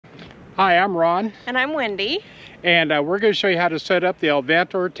Hi, I'm Ron. And I'm Wendy. And we're going to show you how to set up the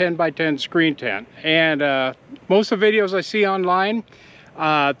Alvantor 10x10 screen tent. And most of the videos I see online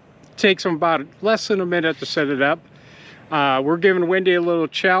takes them about less than a minute to set it up. We're giving Wendy a little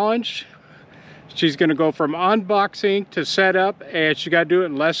challenge. She's going to go from unboxing to setup, and she got to do it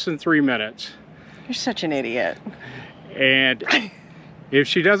in less than 3 minutes. You're such an idiot. And if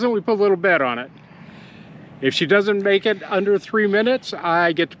she doesn't, we put a little bet on it. If she doesn't make it under 3 minutes,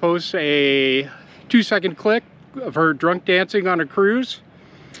 I get to post a 2-second clip of her drunk dancing on a cruise.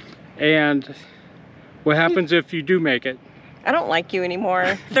 And what happens if you do make it? I don't like you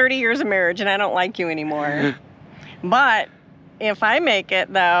anymore. 30 years of marriage and I don't like you anymore. But if I make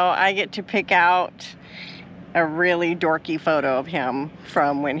it though, I get to pick out a really dorky photo of him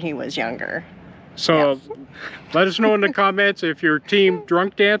from when he was younger. So let us know in the comments if you're team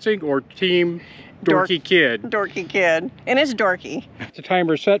drunk dancing or team dorky kid. Dorky kid. And it's dorky. The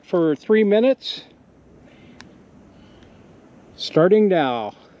timer set for 3 minutes. Starting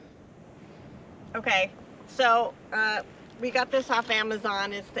now. Okay, so we got this off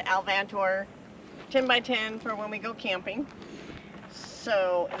Amazon. It's the Alvantor 10x10 for when we go camping.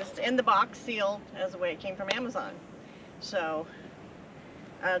 So it's in the box, sealed as the way it came from Amazon. So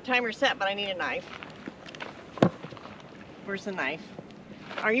timer set, but I need a knife. Where's the knife?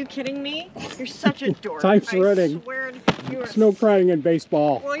 Are you kidding me? You're such a dork. Time's running. I swear you are. It's no crying in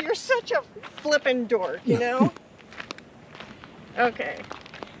baseball. Well, you're such a flippin' dork, you know? Okay.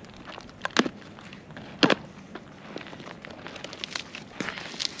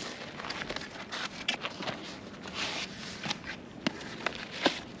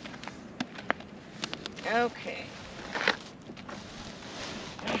 Okay.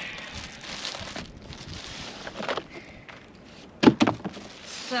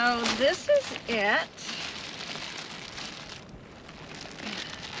 So this is it.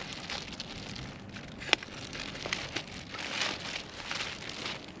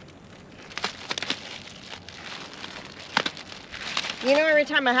 You know, every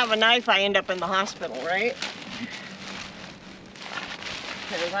time I have a knife, I end up in the hospital, right?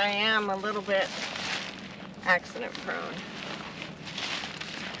 Because I am a little bit accident prone.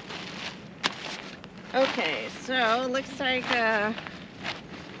 Okay, so it looks like a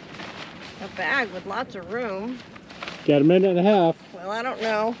bag with lots of room. Got a minute and a half. Well, I don't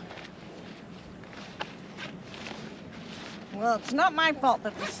know. Well, it's not my fault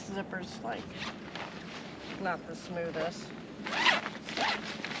that this zipper's like not the smoothest.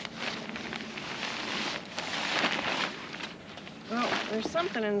 Oh, there's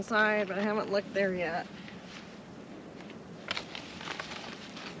something inside, but I haven't looked there yet.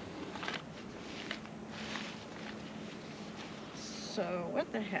 So,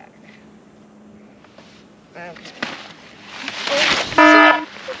 what the heck? Okay. Oh,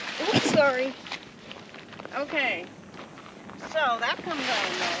 shit! Oops, sorry. Okay. So, that comes out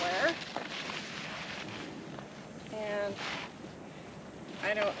of nowhere. And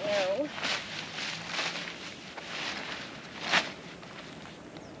I don't know.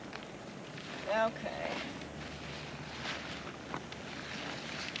 Okay.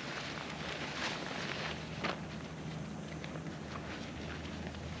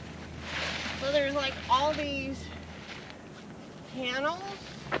 So there's like all these panels.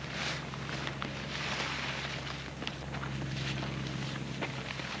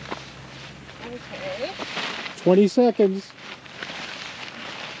 Okay. 20 seconds.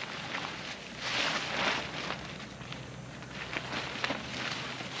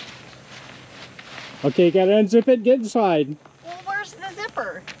 Okay, you gotta unzip it, get inside. Well, where's the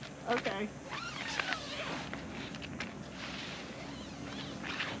zipper? Okay.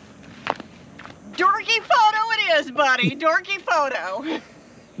 Dorky photo it is, buddy. Dorky photo.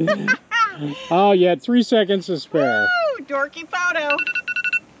 Oh, you had 3 seconds to spare. Woo! Dorky photo.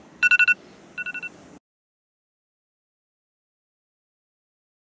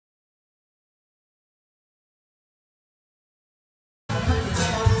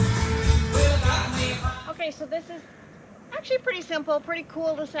 Okay, so this is actually pretty simple, pretty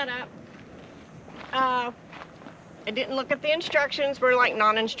cool to set up. I didn't look at the instructions. We're like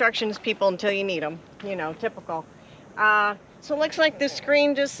non-instructions people until you need them. You know, typical. So it looks like the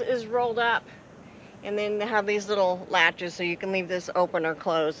screen just is rolled up, and then they have these little latches so you can leave this open or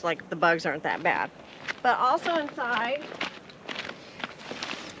closed, like the bugs aren't that bad. But also inside,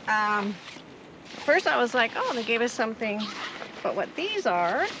 first I was like, oh, they gave us something. But what these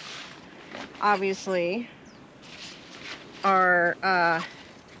are, obviously, are,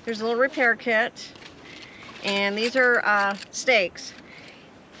 there's a little repair kit, and these are stakes.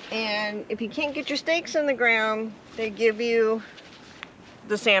 And if you can't get your stakes in the ground, they give you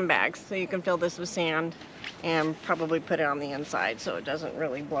the sandbags. So you can fill this with sand and probably put it on the inside so it doesn't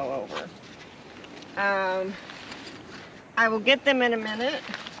really blow over. I will get them in a minute.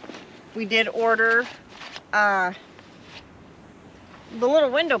 We did order the little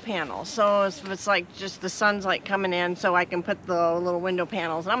window panels, so if it's like just the sun's like coming in, so I can put the little window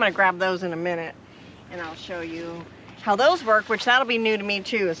panels, and I'm going to grab those in a minute and I'll show you how those work, which that'll be new to me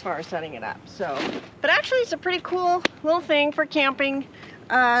too as far as setting it up. So, but actually it's a pretty cool little thing for camping,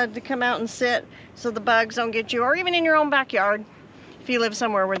 to come out and sit so the bugs don't get you, or even in your own backyard if you live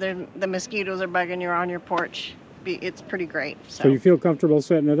somewhere where the mosquitoes are bugging you on your porch. It's pretty great. So you feel comfortable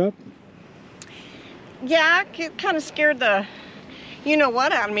setting it up? Yeah, it kind of scared the you know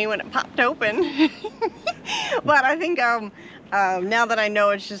what out of me when it popped open. But I think now that I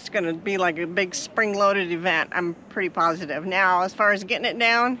know it's just going to be like a big spring-loaded event, I'm pretty positive. Now, as far as getting it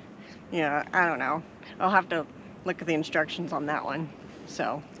down, yeah, I don't know. I'll have to look at the instructions on that one.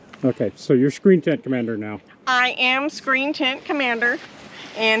 So. Okay, so you're screen tent commander now. I am screen tent commander,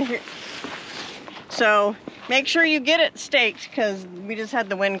 and here. So make sure you get it staked, because we just had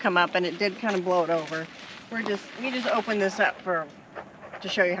the wind come up and it did kind of blow it over. We just opened this up to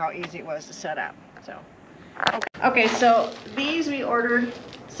show you how easy it was to set up. So. Okay, so these we ordered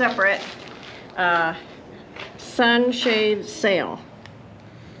separate, sunshade sail.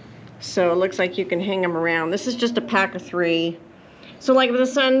 So it looks like you can hang them around. This is just a pack of 3. So like if the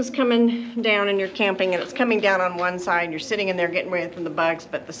sun's coming down and you're camping and it's coming down on one side, you're sitting in there getting away from the bugs,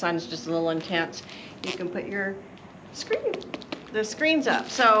 but the sun's just a little intense, you can put the screens up.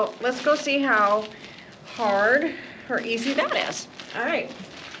 So let's go see how hard or easy that is. All right.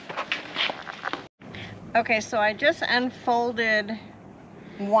 Okay, so I just unfolded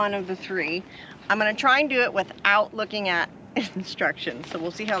one of the 3. I'm gonna try and do it without looking at instructions, so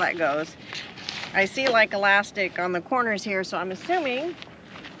we'll see how that goes. I see like elastic on the corners here, so I'm assuming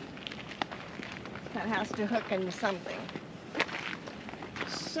that has to hook into something.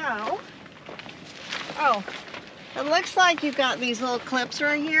 So, oh, it looks like you've got these little clips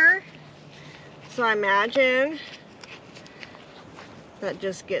right here. So I imagine that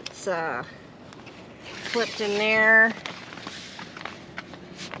just gets clipped in there,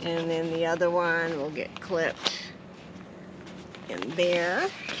 and then the other one will get clipped in there.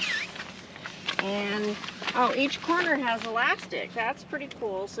 And oh, each corner has elastic. That's pretty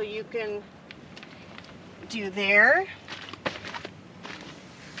cool. So you can do there,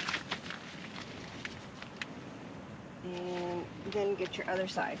 and then get your other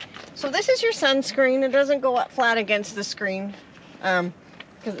side. So this is your sunscreen. It doesn't go up flat against the screen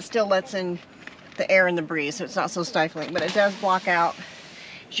because it still lets in the air and the breeze, so it's not so stifling, but it does block out.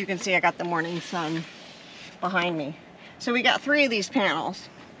 As you can see, I got the morning sun behind me. So we got 3 of these panels.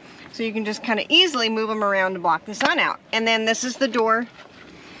 So you can just kind of easily move them around to block the sun out. And then this is the door.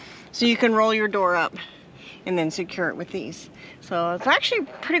 So you can roll your door up and then secure it with these. So it's actually a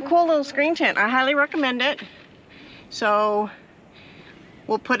pretty cool little screen tent. I highly recommend it. So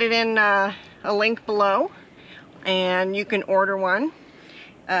we'll put it in a link below and you can order one.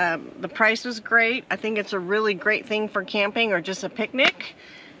 The price was great. I think it's a really great thing for camping or just a picnic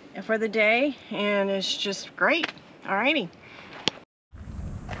for the day, and it's just great. Alrighty.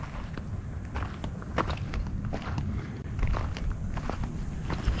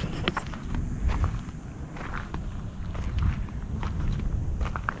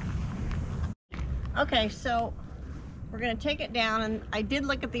 Okay, so we're going to take it down, and I did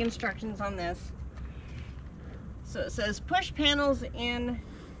look at the instructions on this. So it says push panels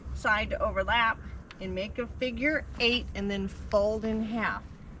inside to overlap and make a figure 8 and then fold in half.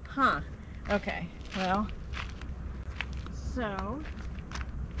 Huh. Okay, well, so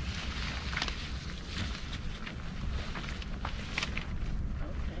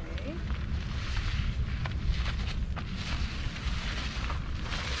okay.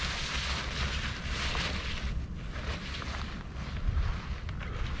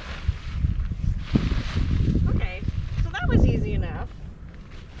 Okay, so that was easy enough.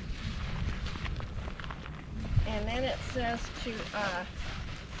 And then it says to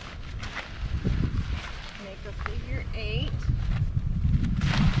make a figure 8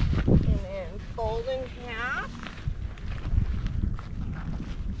 and then fold in half.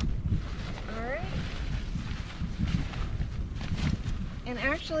 Alright. And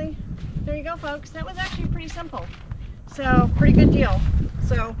actually, there you go folks, that was actually pretty simple. So, pretty good deal.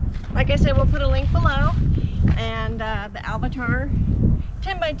 So, like I said, we'll put a link below, and the Alvantor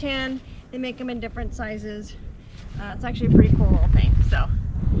 10 by 10, they make them in different sizes. It's actually a pretty cool little thing. So,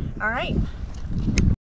 all right.